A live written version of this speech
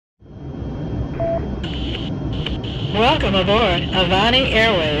Welcome aboard Avani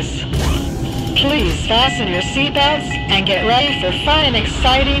Airways. Please fasten your seatbelts and get ready for fun and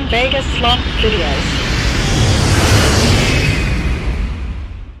exciting Vegas slump videos.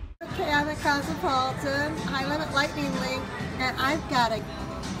 Okay, I'm at Cosmopolitan, High Limit Lightning Link, and I've got a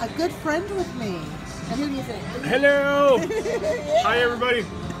good friend with me. And who do you think? Hello! Yeah. Hi, everybody.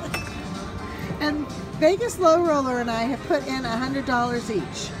 And Vegas Low Roller and I have put in $100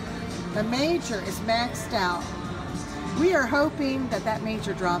 each. The major is maxed out. We are hoping that that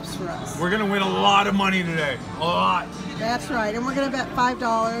major drops for us. We're going to win a lot of money today. A lot. That's right. And we're going to bet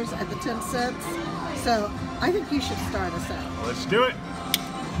 $5 at the 10 cents. So I think you should start us out. Let's do it.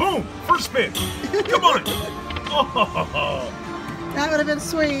 Boom! First spin. Come on. Oh. That would have been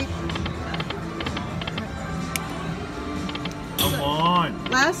sweet. Come on.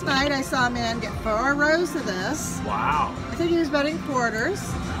 Last night I saw a man get 4 rows of this. Wow. I think he was betting quarters.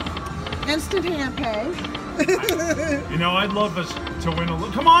 Instant hand pay. You know, I'd love us to win a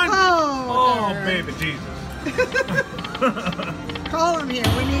little. Come on! Oh, baby Jesus. Call him here,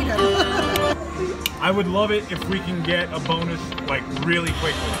 we need him. I would love it if we can get a bonus, like, really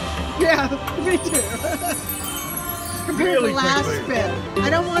quickly. Yeah, me too. Compared to the last spin. I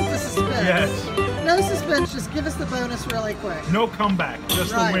don't want the suspense. Yes. No suspense, just give us the bonus really quick. No comeback,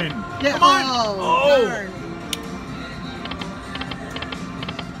 just right. the win. Yeah. Come on! Oh, darn.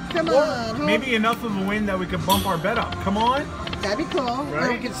 Come on. Maybe enough of a win that we could bump our bet up. Come on. That'd be cool. Right?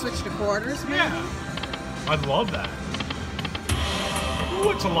 Or we could switch to quarters. Maybe. Yeah. I'd love that. Ooh,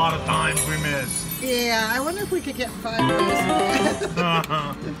 it's a lot of times we missed. Yeah, I wonder if we could get 5 rows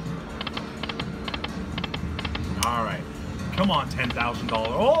again. All right. Come on, $10,000.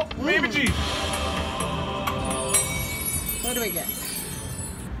 Oh, baby Jesus. What do we get?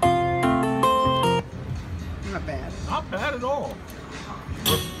 Not bad. Not bad at all.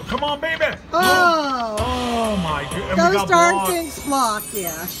 Come on, baby. Oh my goodness. Those darn things block.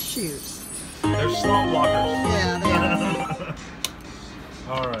 Yeah, shoot. They're slot blockers. Yeah, they are.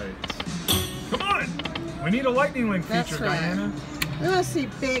 All right. Come on. We need a lightning link feature, That's right. Diana. We want to see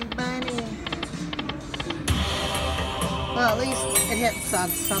big money. Well, at least it hits on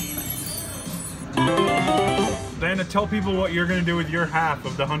something. Diana, tell people what you're going to do with your half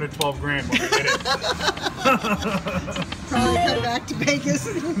of the 112 grand when we get it. Probably come back to Vegas.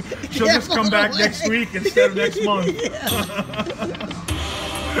 She'll just come back next week instead of next month. Yeah.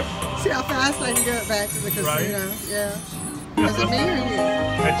 See how fast I can get it back to the casino. Right? Yeah. Is it me or you?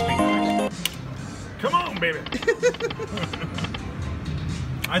 That's me. Come on, baby.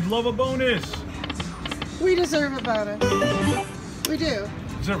 I'd love a bonus. We deserve a bonus. We do.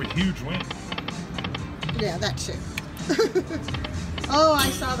 Deserve a huge win. Yeah, that too. Oh, I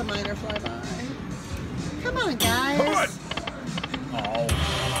saw the miner fly by. Come on, guys. Come on. Oh.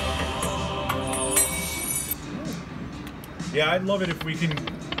 Yeah, I'd love it if we can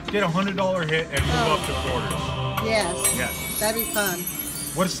get a $100 hit and move up to quarters. Yes. Yes. That'd be fun.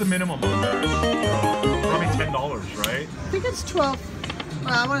 What's the minimum on that? Probably $10, right? I think it's 12.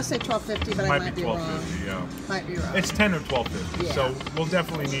 Well, I want to say $12.50, but I might be wrong. $12.50, yeah. Might be wrong. It's $10 or $12.50, Yeah. so we'll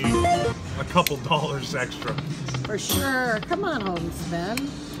definitely need a couple dollars extra. For sure. Come on, hold and spin.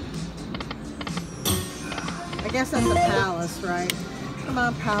 I guess that's a palace, right? Come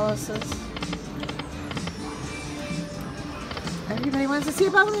on, palaces. Everybody wants to see a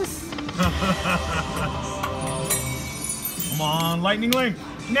bonus. Come on, lightning link.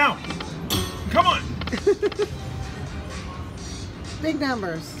 Now. Come on. Big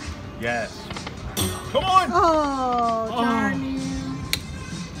numbers. Yes. Come on. Oh, darn you.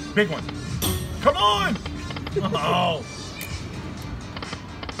 Big one. Come on. Oh.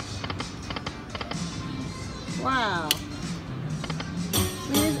 Wow.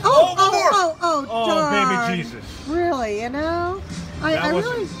 Oh, darn. baby Jesus. Really, you know? I really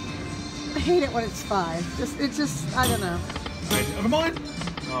wasn't- I hate it when it's 5. It's just, I don't know. Come on.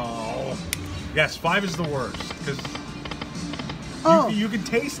 Oh. Yes, 5 is the worst because you can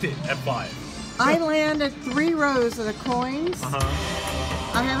taste it at 5. I landed 3 rows of the coins. Uh-huh.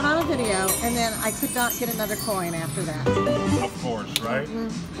 I have it on a video, and then I could not get another coin after that. Of course, right?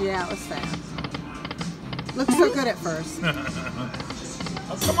 Yeah, it was sad. Looked so good at first.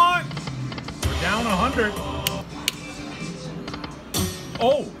 Oh, come on. We're down 100.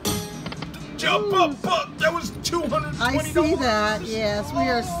 Oh. Jump up. That was $220. I see that. Yes, we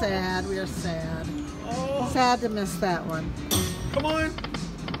are sad. We are sad. Oh. Sad to miss that one. Come on.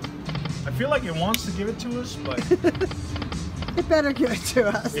 I feel like it wants to give it to us, but It better give it to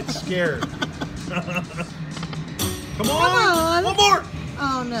us. it's scared. Come on. Come on. One more.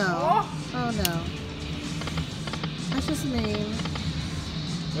 Oh no. Oh no. That's just mean.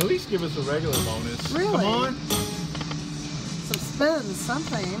 At least give us a regular bonus. Really? Come on. Some spins,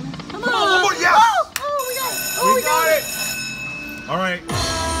 something. Come Come on. on, one more. Yes. Oh, we got it. Oh, We got it. All right.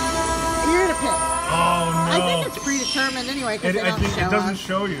 You're to pick. Oh, no. I think it's predetermined anyway because they I don't think show it doesn't us.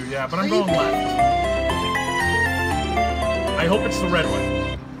 show you, yeah, but I'm So you going pick. left. I hope it's the red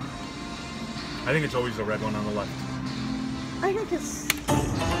one. I think it's always the red one on the left. I think it's...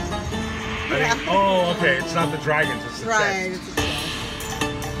 Oh, okay, it's not the dragons, it's the Right, chest. it's a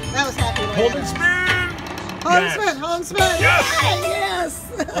chest. That was happy. Hold and spin! Hold and Yes. spin, hold and spin. Yes!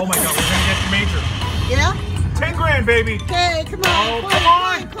 Yes! Oh my god, we're gonna get the major. Yeah? 10 grand, baby! Okay, come on. Oh, come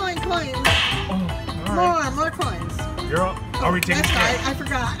on! Coins. Oh, all right. More coins. You're up. Are we taking That's right, care? I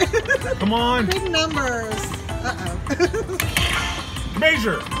forgot. Come on! Big numbers. Uh-oh.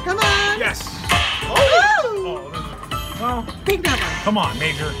 Major! Come on. Yes! Woo! Oh, well, Big number. come on,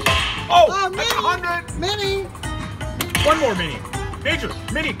 major. Oh, Oh, that's mini. 100! Mini. One more mini. Major,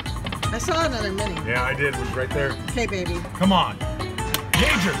 mini. I saw another mini. Yeah, I did. It was right there. Okay, baby. Come on.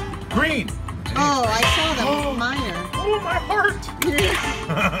 Major, green. Oh, I saw the Oh. minor. Oh, my heart.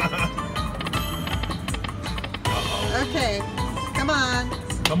 Okay, come on.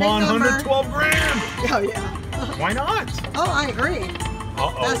 Come Big on, number. 112 grand. Oh, yeah. Why not? Oh, I agree.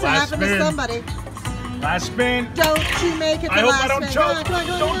 Uh-oh, That's what last happened spin. to somebody. Last spin. Don't you make it the I hope last I don't spin. choke. Come on,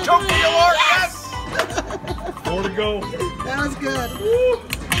 come on, Don't come on, choke, come on. DLR. Yes. 4 to go. That was good. Woo.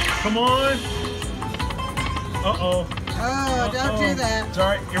 Come on. Uh-oh. Oh, don't do that. It's all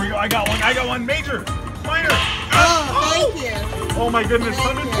right. Here we go. I got one. Major. Minor. Oh, thank you. Oh, my goodness.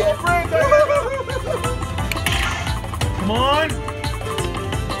 Thank 112 grand. Come on.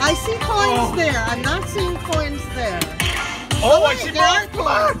 I see coins Oh. there. I'm not seeing coins there. Oh, I wait, see there are more. Come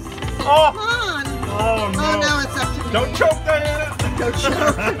on. coins. Oh. Come on. Oh, no. Oh, now it's up to me. Don't choke, Diana. Don't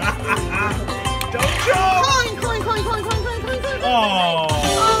choke. Don't choke. Coin. Oh.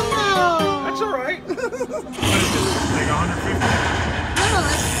 Oh, no. That's all right. What is this? Like 150? No,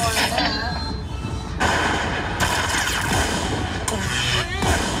 that's more than that.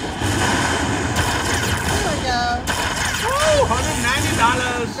 There we go. Woo,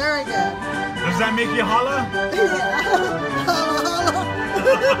 $190. Very good. Does that make you holla?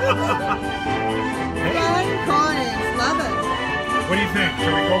 Fun coins. Love it. What do you think?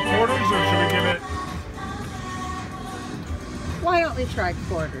 Should we go quarters or should we give it? Why don't we try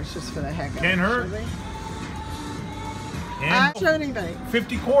quarters just for the heck of it? Can't hurt. should we? And I showed anybody.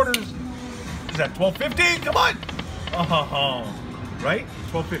 50 quarters. Is that 12.50? Come on. Oh, right?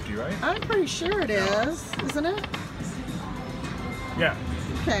 12.50, right? I'm pretty sure it is, isn't it? Yeah.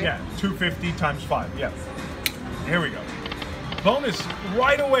 Okay. Yeah. 250 times 5. Yeah. Here we go. Bonus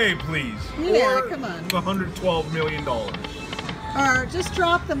right away, please. Yeah, Or come on. the $112 million. Or just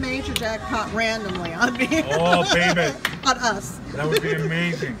drop the major jackpot randomly on me. Oh, baby. On us. That would be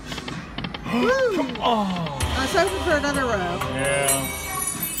amazing. Woo. Come on. I was hoping for another row. Yeah.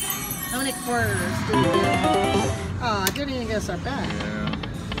 How many quarters did we get? Oh, I didn't even get us our bet. Yeah.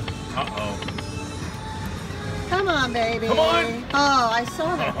 Uh-oh. Come on, baby. Come on. Oh, I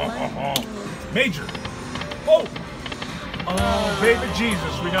saw that. Major. Oh. Oh, baby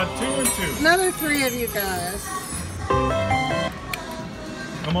Jesus. We got 2 and 2. Another 3 of you guys.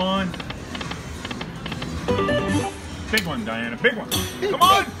 Come on. Big one, Diana. Big one. Come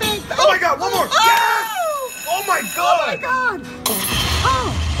on. Big. Oh my God. One more. Oh! Yes. Oh my Oh my God. God.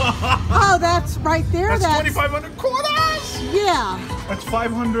 Oh. Oh, that's right there. That's 2,500 quarters. Yeah. That's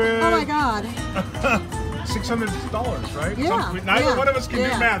 500. Oh my God. $600, right? Yeah, Neither yeah, one of us can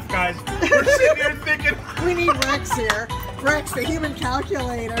yeah. do math, guys. We're sitting here thinking, We need Rex here. Rex, the human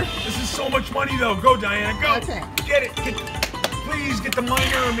calculator. this is so much money, though. Go, Diana, go. Okay. Get it. Please get the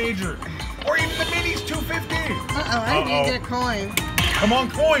minor or major. Or even the minis, 250. Uh-oh, I need to get a coin. Come on,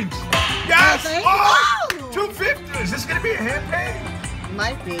 coins. Yes. thank Oh, you. 250. Is this going to be a Handpay?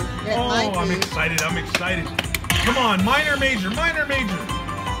 Might be. It Oh, might be. I'm excited. I'm excited. Come on, minor, major, minor, major.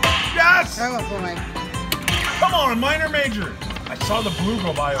 Yes. Oh boy. Come on, minor, major. I saw the blue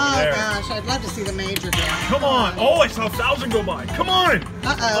go by over Oh there. gosh, I'd love to see the major go. Come on. Oh, I saw 1,000 go by. Come on.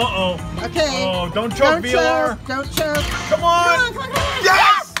 Uh-oh. Uh-oh. Okay. Oh, don't choke, VLR. choke. Don't choke. Come on. Come on.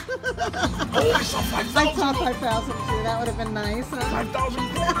 Yes. Oh, I saw 5,000. I saw 5,000 too. That would have been nice. Huh? 5,000.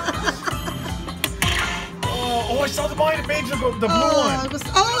 Oh, I saw the minor, major go. The blue one. It was, the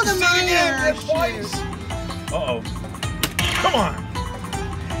See it again, minor. that's twice. Uh-oh. Come on.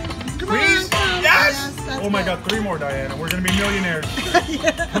 Come Please. on, come on. Yes. That's Oh my good. God, 3 more, Diana. We're gonna be millionaires.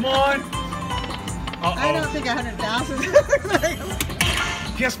 Yeah. Come on. I don't Uh-oh. think 100,000.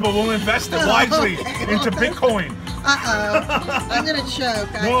 Yes, but we'll invest it wisely into Bitcoin. Uh-oh. I'm going to choke.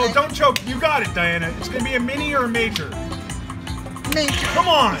 No, don't choke. You got it, Diana. It's gonna be a mini or a major. major. Come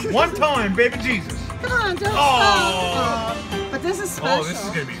on, one time, baby Jesus. Come on, don't Oh. stop. But this is special. Oh, this is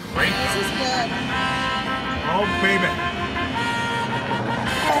gonna be great. This is good. Oh, baby.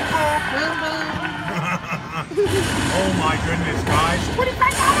 Boom, boom. Oh my goodness, guys. $25.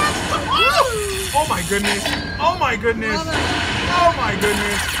 Oh my goodness. Oh my goodness. Love it. Oh my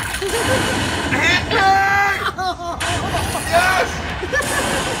goodness. Handpay! Yes!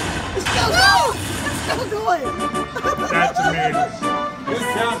 It's still going. It's still going. That's amazing. Good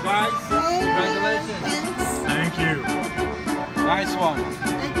job, guys. Congratulations. Thanks. Thank you. Nice one.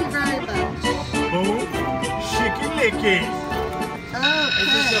 Thank you very much. Boom. Shicky licky. Is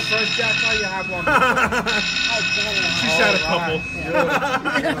this your Okay. first jackpot? You have one. She's had a couple.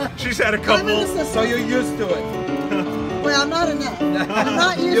 She's had a I'm in couple. the system. So you're used to it. Well, not enough. I'm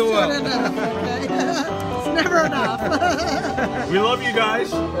not used You to will. it enough. Okay. It's never enough. We love you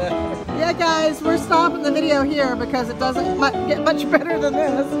guys. Yeah, guys, we're stopping the video here because it doesn't get much better than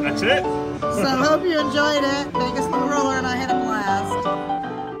this. That's it. So hope you enjoyed it. Vegas Low Roller.